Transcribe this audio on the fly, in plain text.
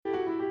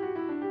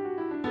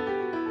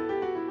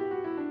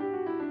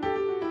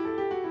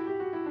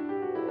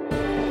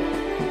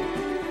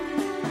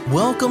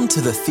Welcome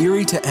to the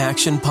Theory to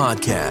Action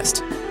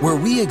podcast, where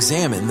we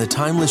examine the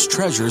timeless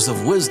treasures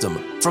of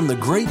wisdom from the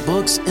great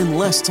books in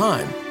less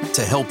time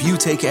to help you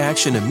take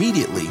action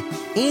immediately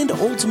and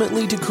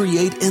ultimately to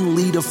create and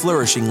lead a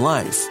flourishing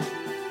life.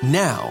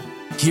 Now,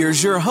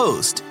 here's your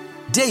host,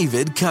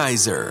 David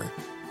Kaiser.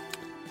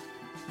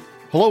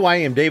 Hello, I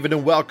am David,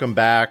 and welcome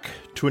back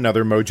to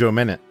another Mojo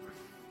Minute.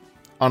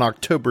 On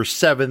October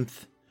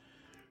 7th,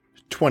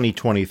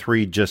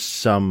 2023, just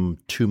some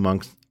two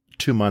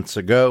months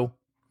ago,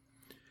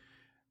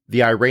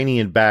 the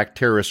Iranian-backed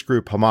terrorist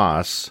group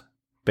Hamas,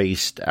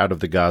 based out of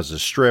the Gaza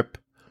Strip,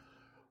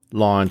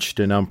 launched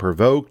an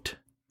unprovoked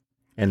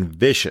and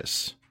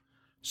vicious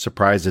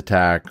surprise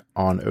attack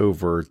on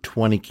over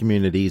 20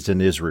 communities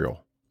in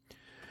Israel.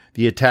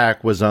 The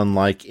attack was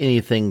unlike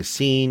anything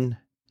seen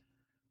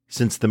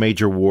since the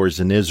major wars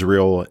in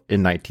Israel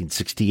in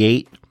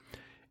 1968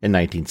 and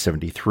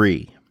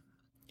 1973.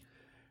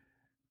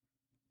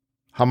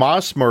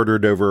 Hamas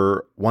murdered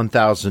over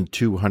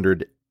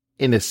 1,200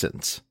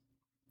 innocents,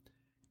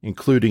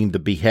 including the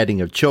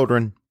beheading of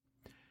children,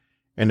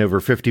 and over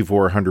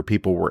 5,400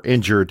 people were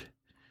injured,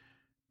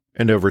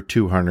 and over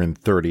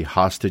 230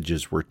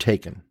 hostages were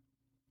taken.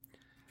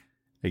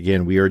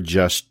 Again, we are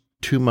just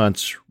 2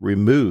 months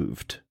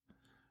removed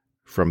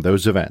from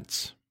those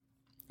events.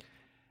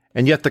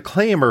 And yet the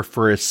clamor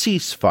for a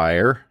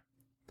ceasefire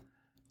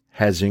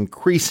has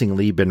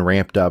increasingly been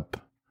ramped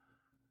up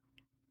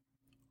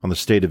on the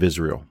state of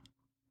Israel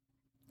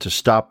to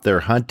stop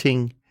their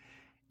hunting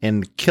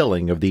and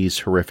killing of these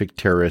horrific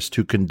terrorists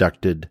who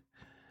conducted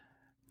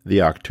the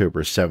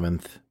October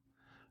 7th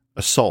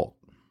assault.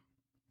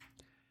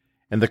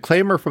 And the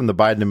clamor from the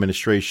Biden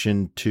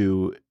administration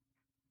to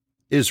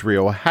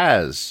Israel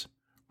has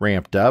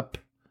ramped up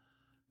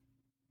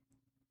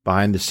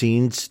behind the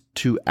scenes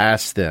to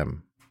ask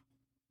them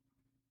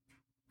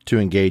to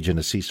engage in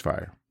a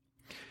ceasefire.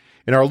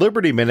 In our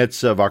Liberty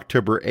Minutes of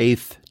October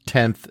 8th,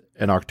 10th,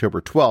 and October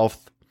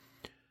 12th,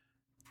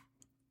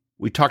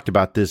 we talked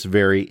about this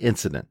very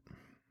incident.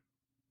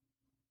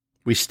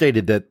 We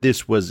stated that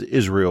this was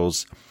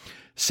Israel's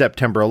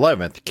September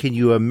 11th. Can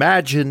you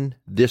imagine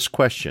this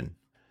question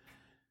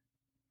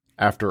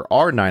after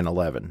our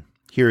 9/11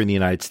 here in the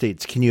United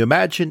States? Can you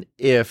imagine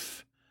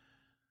if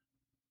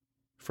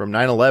from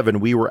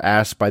 9/11 we were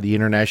asked by the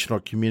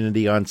international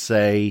community on,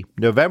 say,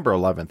 November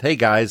 11th, hey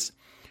guys,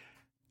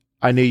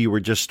 I knew you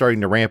were just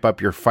starting to ramp up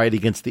your fight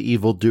against the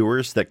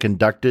evildoers that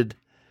conducted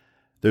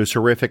those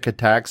horrific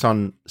attacks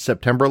on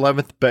September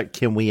 11th, but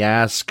can we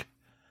ask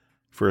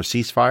for a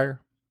ceasefire?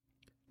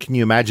 Can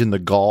you imagine the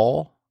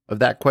gall of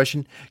that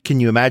question? Can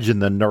you imagine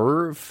the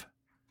nerve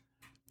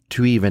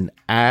to even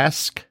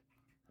ask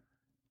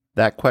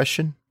that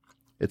question?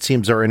 It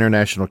seems our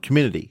international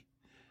community,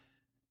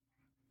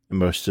 and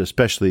most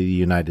especially the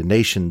United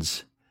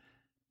Nations,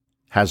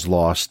 has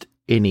lost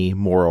any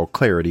moral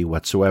clarity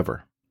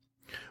whatsoever.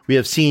 We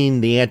have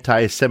seen the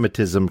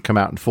anti-Semitism come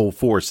out in full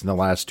force in the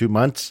last 2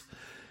 months,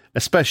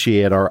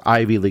 especially at our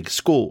Ivy League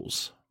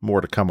schools. More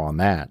to come on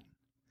that.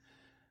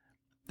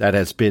 That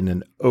has been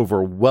an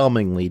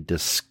overwhelmingly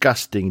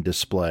disgusting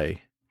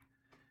display.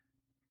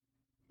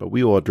 But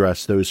we will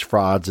address those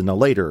frauds in a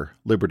later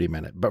Liberty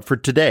Minute. But for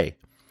today,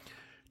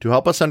 to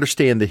help us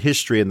understand the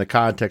history and the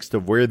context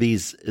of where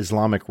these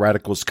Islamic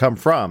radicals come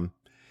from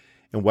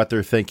and what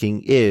their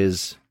thinking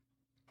is,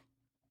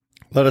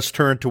 let us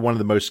turn to one of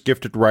the most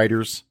gifted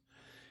writers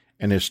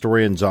and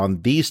historians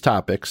on these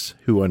topics,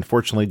 who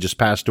unfortunately just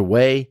passed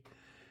away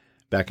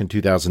back in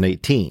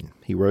 2018.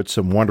 He wrote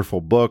some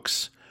wonderful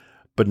books.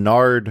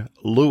 Bernard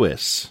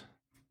Lewis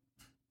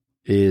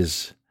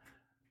was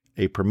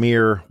a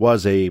premier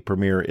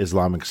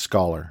Islamic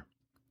scholar.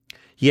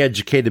 He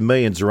educated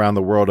millions around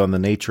the world on the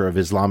nature of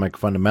Islamic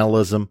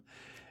fundamentalism,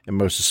 and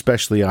most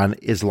especially on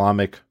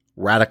Islamic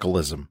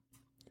radicalism.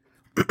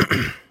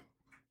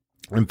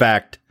 In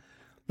fact,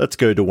 let's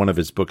go to one of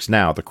his books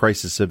now, The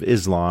Crisis of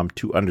Islam,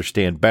 to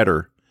understand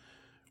better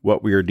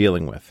what we are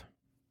dealing with.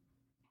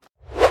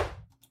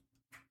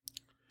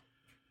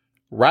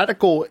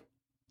 Radical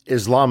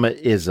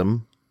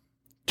Islamism,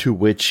 to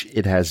which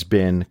it has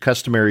been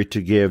customary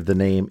to give the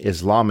name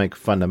Islamic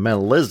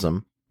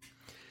fundamentalism,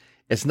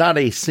 is not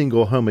a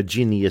single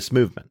homogeneous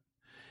movement.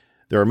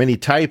 There are many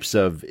types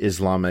of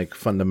Islamic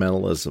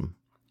fundamentalism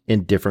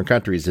in different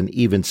countries, and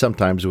even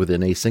sometimes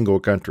within a single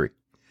country.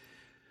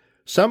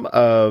 Some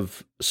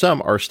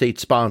are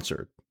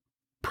state-sponsored,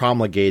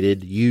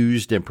 promulgated,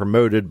 used, and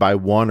promoted by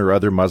one or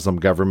other Muslim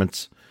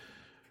governments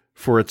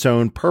for its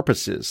own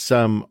purposes.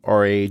 Some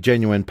are a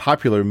genuine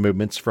popular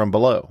movements from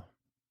below.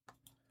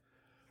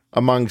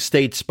 Among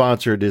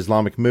state-sponsored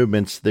Islamic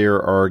movements,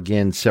 there are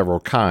again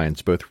several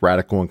kinds, both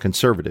radical and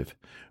conservative,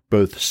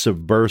 both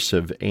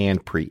subversive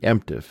and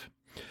preemptive.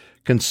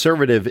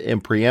 Conservative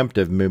and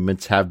preemptive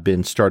movements have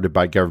been started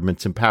by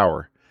governments in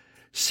power,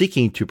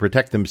 seeking to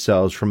protect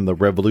themselves from the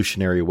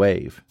revolutionary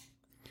wave.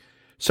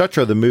 Such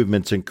are the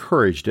movements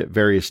encouraged at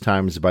various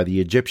times by the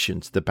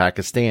Egyptians, the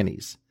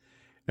Pakistanis,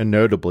 and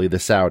notably the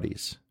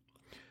Saudis.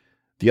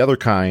 The other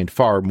kind,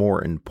 far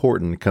more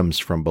important, comes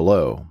from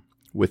below,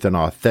 with an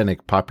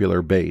authentic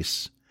popular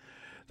base.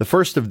 The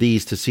first of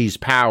these to seize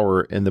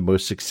power and the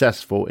most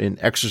successful in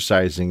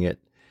exercising it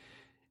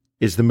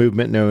is the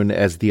movement known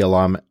as the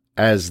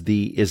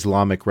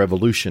Islamic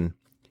Revolution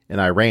in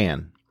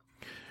Iran.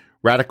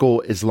 Radical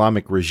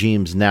Islamic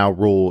regimes now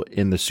rule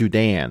in the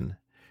Sudan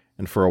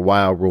and for a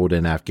while ruled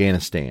in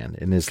Afghanistan,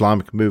 and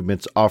Islamic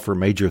movements offer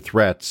major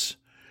threats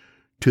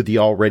to the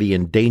already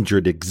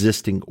endangered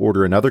existing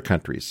order in other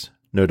countries,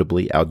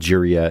 notably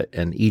Algeria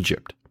and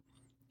Egypt.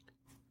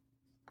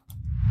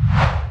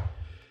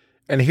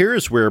 And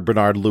here's where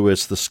Bernard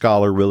Lewis, the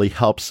scholar, really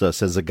helps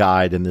us as a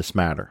guide in this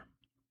matter,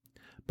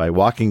 by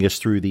walking us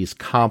through these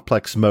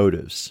complex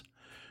motives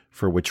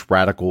for which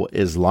radical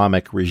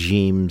Islamic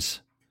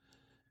regimes,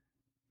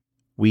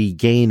 we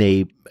gain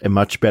a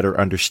much better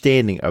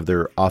understanding of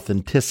their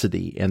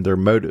authenticity and their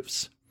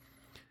motives,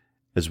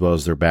 as well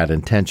as their bad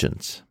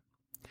intentions.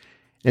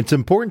 It's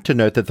important to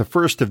note that the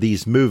first of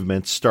these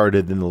movements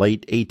started in the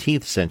late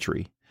 18th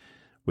century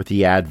with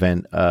the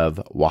advent of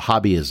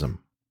Wahhabism.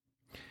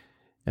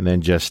 And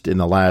then just in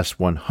the last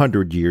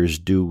 100 years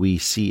do we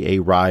see a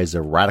rise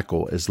of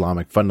radical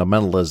Islamic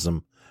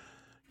fundamentalism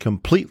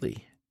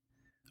completely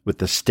with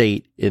the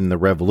state in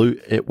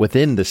the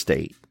within the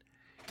state,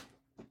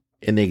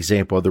 in the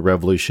example of the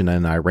revolution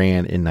in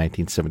Iran in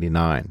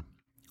 1979.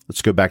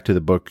 Let's go back to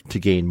the book to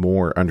gain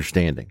more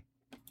understanding.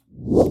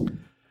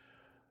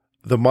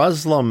 The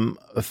Muslim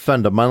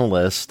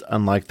fundamentalists,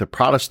 unlike the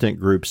Protestant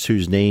groups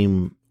whose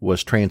name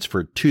was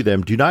transferred to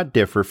them, do not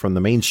differ from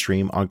the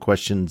mainstream on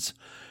questions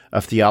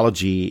of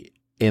theology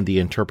and the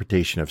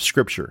interpretation of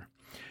Scripture.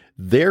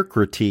 Their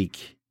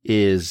critique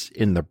is,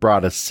 in the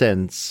broadest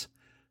sense,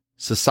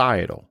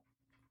 societal.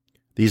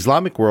 The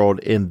Islamic world,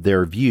 in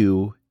their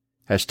view,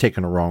 has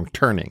taken a wrong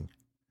turning.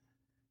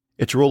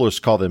 Its rulers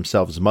call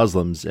themselves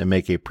Muslims and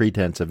make a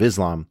pretense of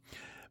Islam,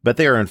 but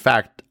they are in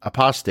fact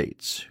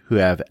apostates who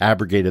have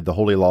abrogated the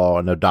holy law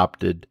and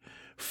adopted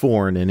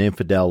foreign and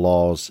infidel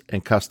laws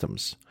and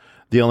customs.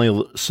 The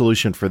only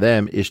solution for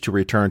them is to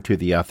return to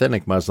the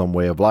authentic Muslim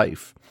way of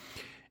life,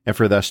 and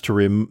for this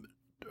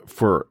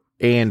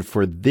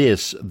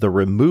the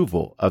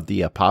removal of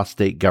the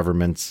apostate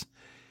governments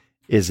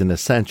is an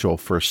essential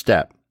first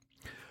step.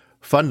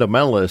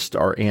 Fundamentalists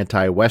are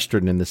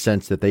anti-Western in the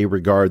sense that they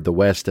regard the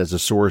West as a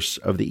source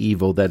of the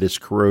evil that is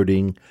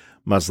corroding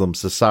Muslim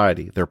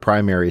society. Their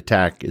primary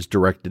attack is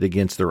directed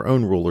against their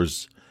own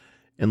rulers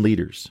and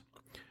leaders.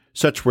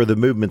 Such were the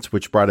movements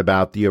which brought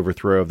about the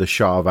overthrow of the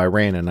Shah of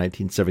Iran in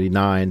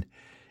 1979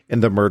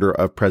 and the murder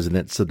of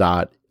President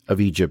Sadat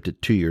of Egypt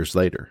 2 years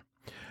later.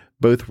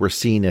 Both were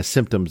seen as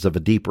symptoms of a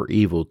deeper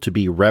evil to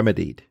be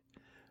remedied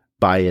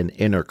by an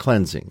inner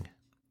cleansing.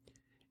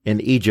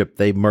 In Egypt,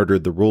 they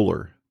murdered the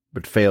ruler,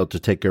 but failed to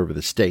take over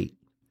the state.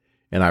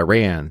 In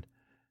Iran,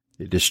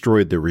 they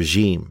destroyed the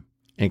regime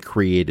and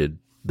created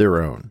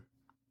their own.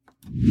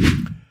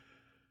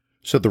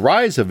 So the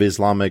rise of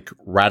Islamic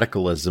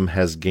radicalism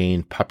has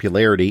gained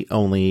popularity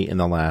only in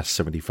the last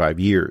 75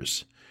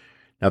 years.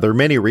 Now, there are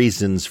many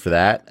reasons for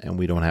that, and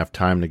we don't have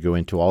time to go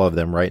into all of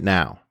them right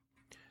now.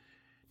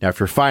 Now, if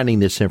you're finding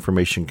this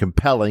information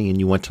compelling and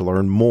you want to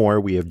learn more,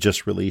 we have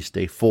just released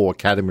a full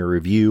Academy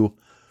review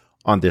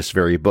on this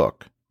very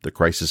book, The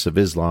Crisis of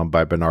Islam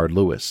by Bernard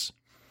Lewis.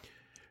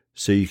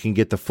 So you can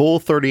get the full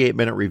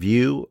 38-minute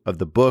review of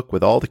the book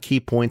with all the key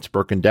points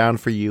broken down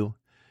for you,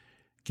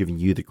 giving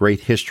you the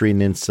great history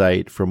and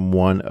insight from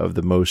one of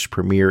the most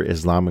premier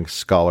Islamic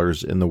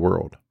scholars in the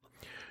world.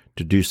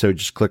 To do so,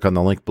 just click on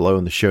the link below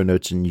in the show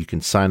notes and you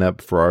can sign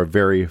up for our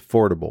very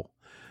affordable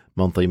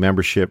monthly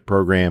membership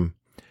program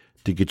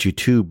to get you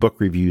 2 book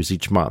reviews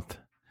each month.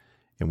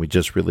 And we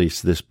just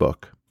released this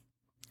book.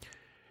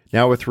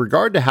 Now, with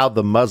regard to how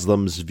the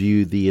Muslims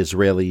view the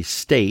Israeli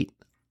state,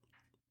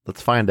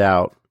 let's find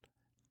out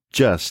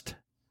just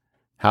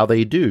how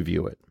they do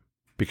view it,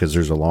 because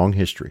there's a long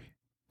history.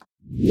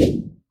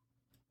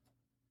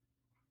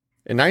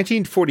 In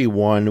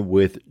 1941,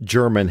 with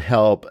German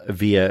help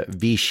via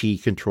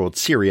Vichy-controlled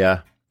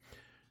Syria,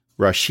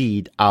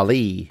 Rashid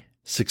Ali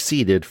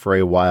succeeded for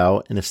a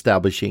while in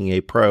establishing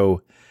a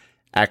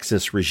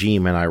pro-Axis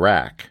regime in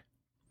Iraq.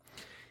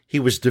 He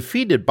was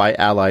defeated by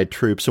Allied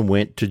troops and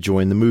went to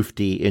join the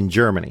Mufti in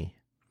Germany.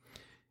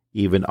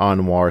 Even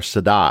Anwar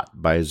Sadat,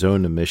 by his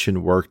own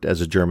admission, worked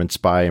as a German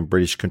spy in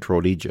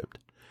British-controlled Egypt.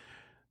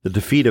 The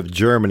defeat of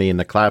Germany and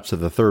the collapse of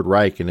the Third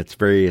Reich and its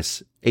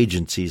various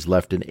agencies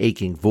left an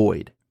aching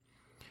void.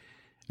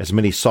 As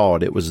many saw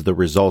it, it was the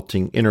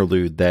resulting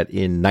interlude that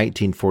in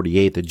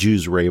 1948 the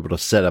Jews were able to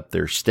set up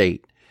their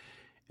state,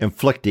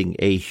 inflicting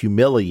a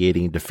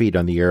humiliating defeat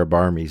on the Arab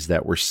armies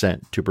that were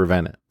sent to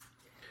prevent it.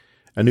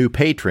 A new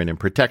patron and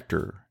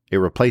protector, a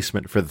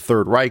replacement for the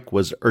Third Reich,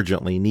 was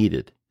urgently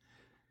needed.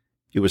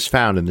 It was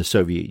found in the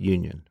Soviet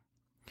Union.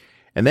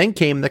 And then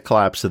came the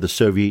collapse of the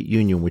Soviet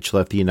Union, which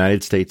left the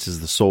United States as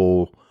the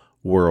sole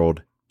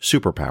world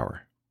superpower.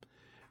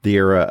 The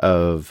era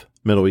of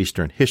Middle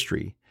Eastern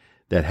history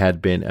that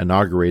had been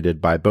inaugurated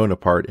by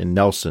Bonaparte and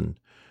Nelson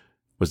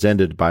was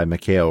ended by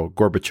Mikhail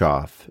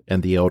Gorbachev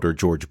and the elder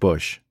George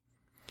Bush.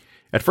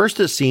 At first,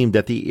 it seemed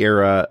that the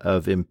era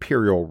of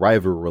imperial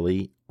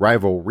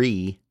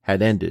rivalry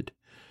had ended,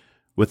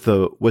 with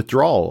the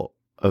withdrawal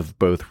of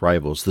both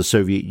rivals, the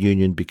Soviet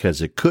Union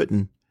because it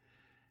couldn't,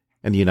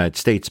 and the United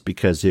States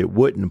because it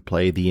wouldn't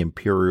play the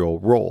imperial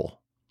role.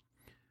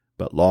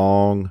 But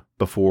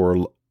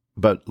before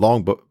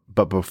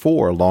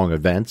long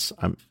events,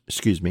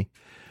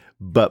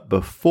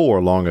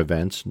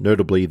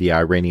 notably the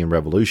Iranian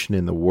Revolution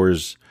and the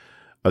wars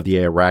of the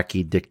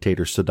Iraqi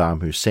dictator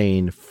Saddam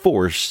Hussein,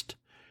 forced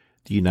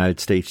the United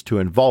States to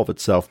involve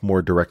itself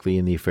more directly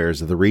in the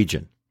affairs of the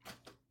region.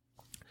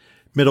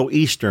 Middle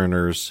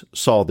Easterners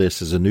saw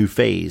this as a new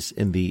phase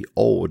in the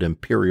old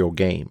imperial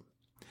game.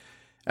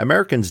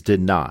 Americans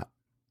did not,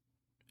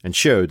 and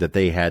showed that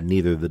they had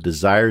neither the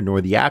desire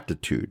nor the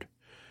aptitude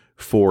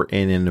for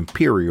an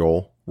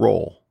imperial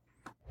role.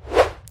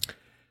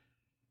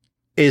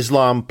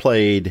 Islam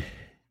played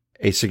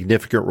a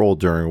significant role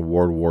during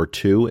World War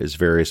II as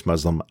various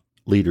Muslim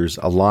leaders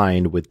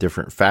aligned with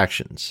different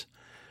factions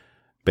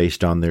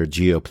based on their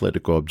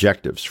geopolitical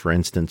objectives. For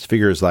instance,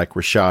 figures like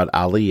Rashad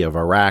Ali of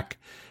Iraq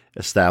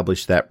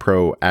established that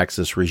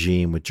pro-Axis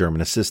regime with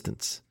German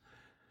assistance,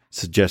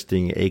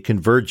 suggesting a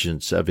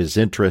convergence of his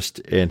interest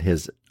and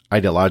his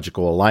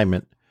ideological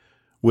alignment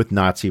with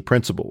Nazi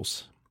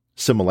principles.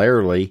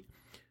 Similarly,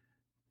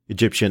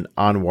 Egyptian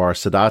Anwar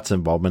Sadat's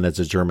involvement as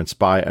a German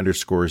spy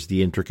underscores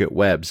the intricate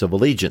webs of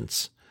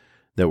allegiance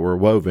that were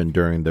woven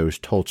during those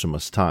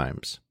tumultuous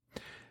times.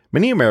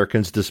 Many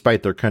Americans,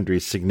 despite their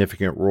country's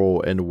significant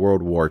role in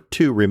World War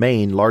II,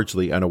 remain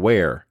largely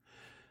unaware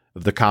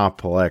of the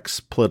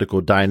complex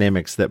political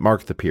dynamics that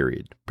marked the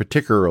period,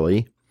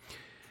 particularly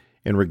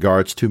in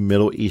regards to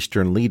Middle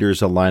Eastern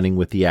leaders aligning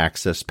with the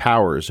Axis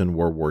powers in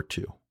World War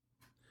II.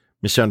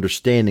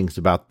 Misunderstandings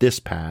about this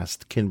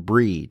past can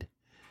breed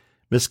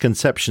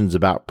misconceptions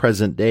about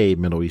present-day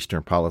Middle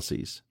Eastern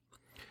policies.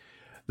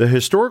 The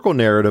historical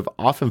narrative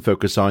often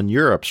focuses on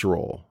Europe's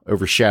role,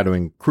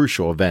 overshadowing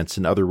crucial events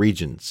in other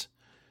regions.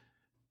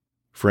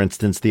 For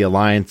instance, the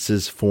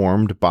alliances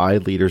formed by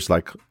leaders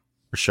like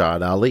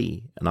Rashad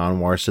Ali and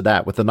Anwar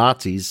Sadat with the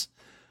Nazis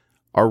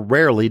are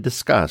rarely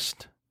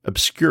discussed,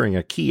 obscuring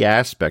a key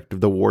aspect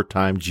of the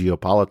wartime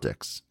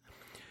geopolitics.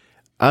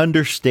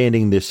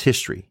 Understanding this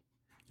history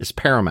is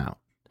paramount,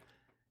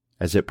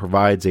 as it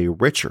provides a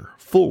richer,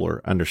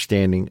 fuller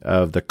understanding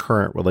of the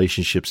current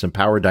relationships and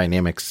power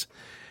dynamics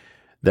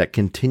that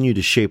continue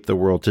to shape the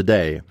world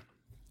today.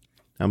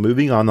 Now,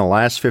 moving on, the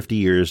last 50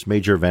 years,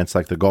 major events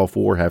like the Gulf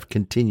War have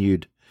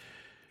continued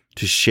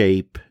to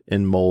shape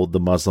and mold the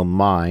Muslim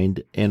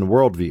mind and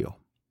worldview.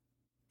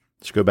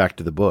 Let's go back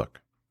to the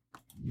book.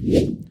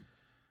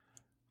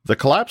 The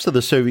collapse of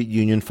the Soviet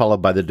Union,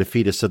 followed by the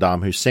defeat of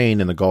Saddam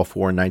Hussein in the Gulf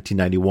War in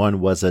 1991,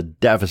 was a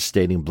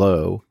devastating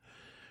blow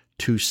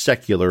to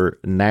secular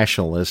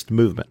nationalist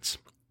movements,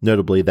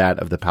 notably that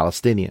of the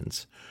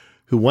Palestinians,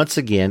 who once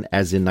again,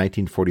 as in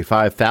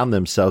 1945, found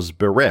themselves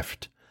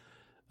bereft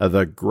of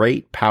a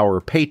great power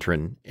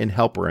patron and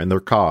helper in their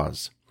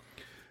cause.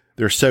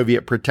 Their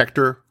Soviet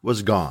protector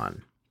was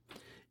gone.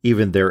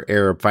 Even their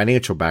Arab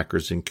financial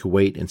backers in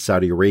Kuwait and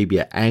Saudi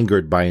Arabia,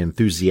 angered by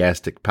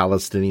enthusiastic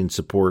Palestinian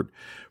support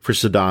for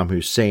Saddam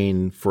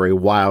Hussein, for a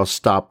while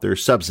stopped their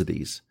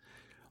subsidies,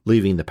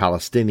 leaving the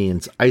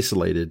Palestinians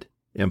isolated,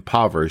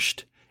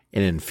 impoverished,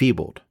 and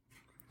enfeebled.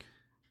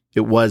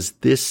 It was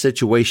this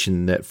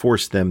situation that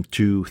forced them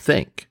to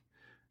think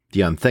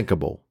the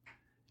unthinkable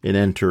and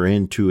enter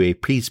into a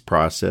peace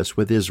process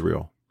with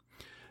Israel.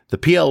 The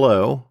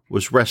PLO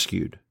was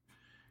rescued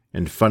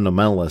in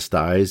fundamentalist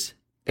eyes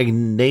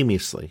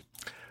ignominiously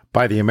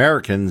by the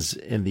Americans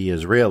and the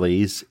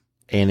Israelis,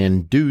 and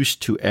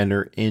induced to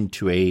enter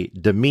into a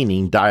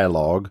demeaning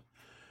dialogue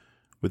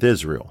with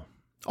Israel.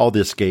 All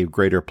this gave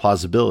greater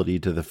plausibility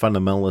to the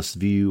fundamentalist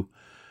view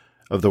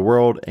of the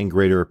world and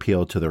greater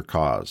appeal to their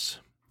cause.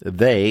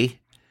 They,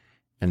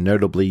 and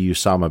notably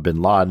Osama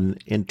bin Laden,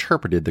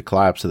 interpreted the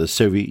collapse of the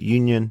Soviet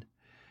Union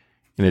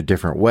in a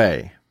different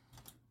way.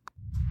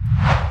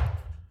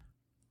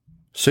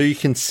 So you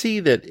can see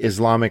that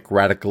Islamic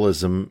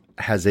radicalism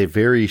has a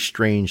very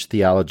strange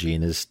theology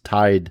and is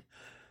tied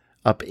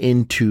up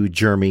into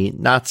German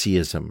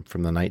Nazism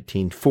from the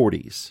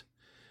 1940s.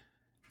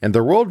 And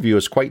their worldview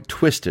is quite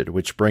twisted,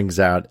 which brings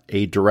out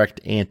a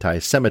direct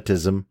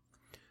anti-Semitism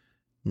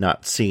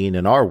not seen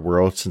in our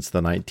world since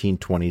the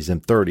 1920s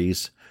and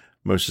 30s,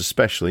 most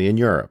especially in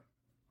Europe.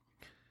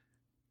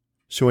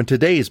 So in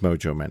today's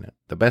Mojo Minute,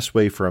 the best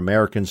way for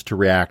Americans to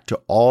react to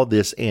all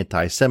this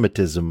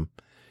anti-Semitism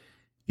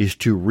is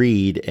to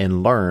read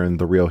and learn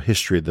the real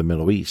history of the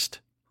Middle East.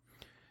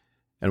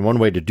 And one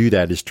way to do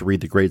that is to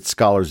read the great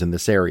scholars in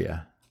this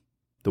area,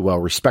 the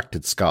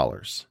well-respected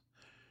scholars,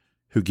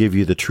 who give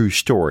you the true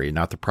story,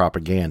 not the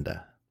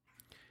propaganda.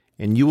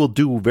 And you will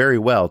do very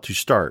well to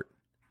start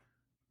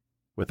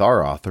with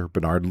our author,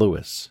 Bernard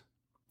Lewis.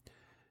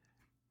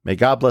 May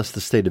God bless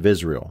the state of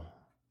Israel.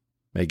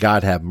 May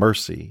God have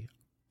mercy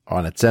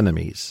on its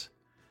enemies.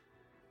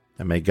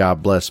 And may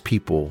God bless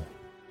people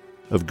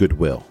of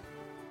goodwill.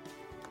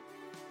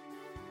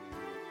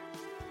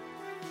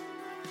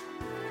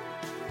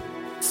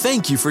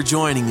 Thank you for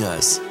joining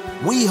us.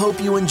 We hope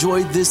you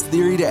enjoyed this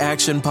Theory to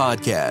Action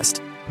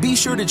podcast. Be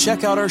sure to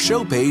check out our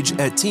show page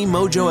at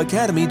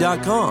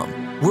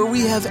teammojoacademy.com, where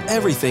we have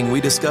everything we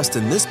discussed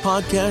in this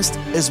podcast,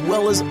 as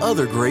well as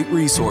other great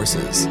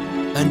resources.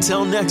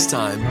 Until next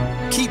time,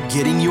 keep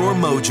getting your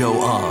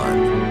mojo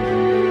on.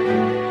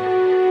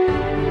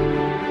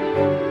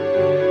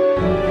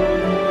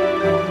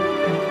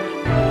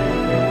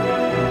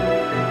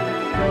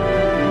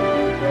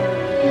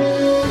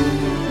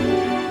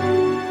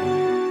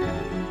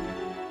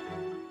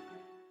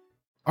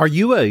 Are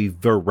you a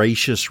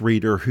voracious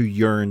reader who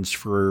yearns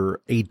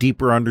for a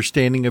deeper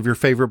understanding of your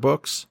favorite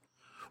books?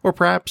 Or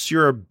perhaps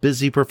you're a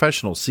busy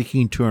professional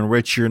seeking to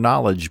enrich your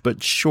knowledge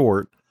but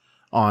short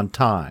on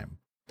time.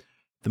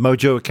 The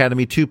Mojo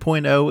Academy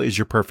 2.0 is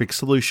your perfect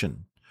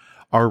solution.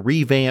 Our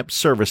revamped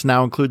service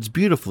now includes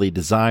beautifully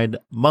designed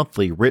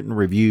monthly written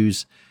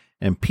reviews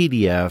and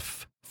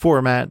PDF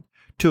format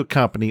to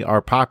accompany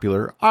our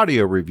popular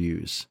audio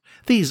reviews.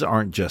 These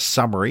aren't just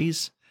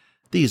summaries.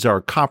 These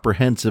are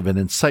comprehensive and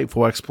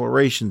insightful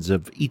explorations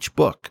of each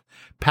book,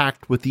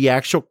 packed with the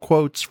actual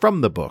quotes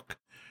from the book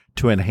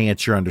to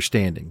enhance your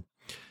understanding.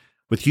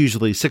 With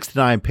usually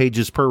 69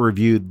 pages per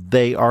review,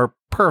 they are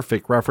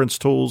perfect reference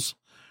tools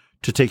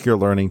to take your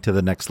learning to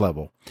the next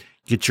level.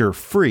 Get your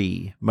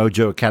free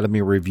Mojo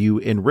Academy review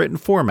in written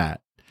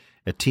format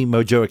at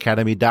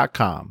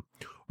teammojoacademy.com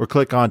or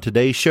click on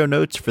today's show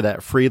notes for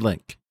that free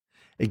link.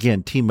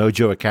 Again,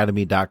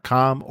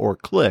 teammojoacademy.com or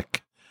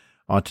click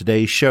on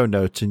today's show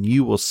notes and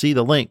you will see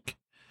the link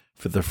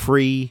for the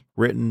free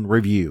written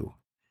review.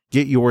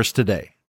 Get yours today.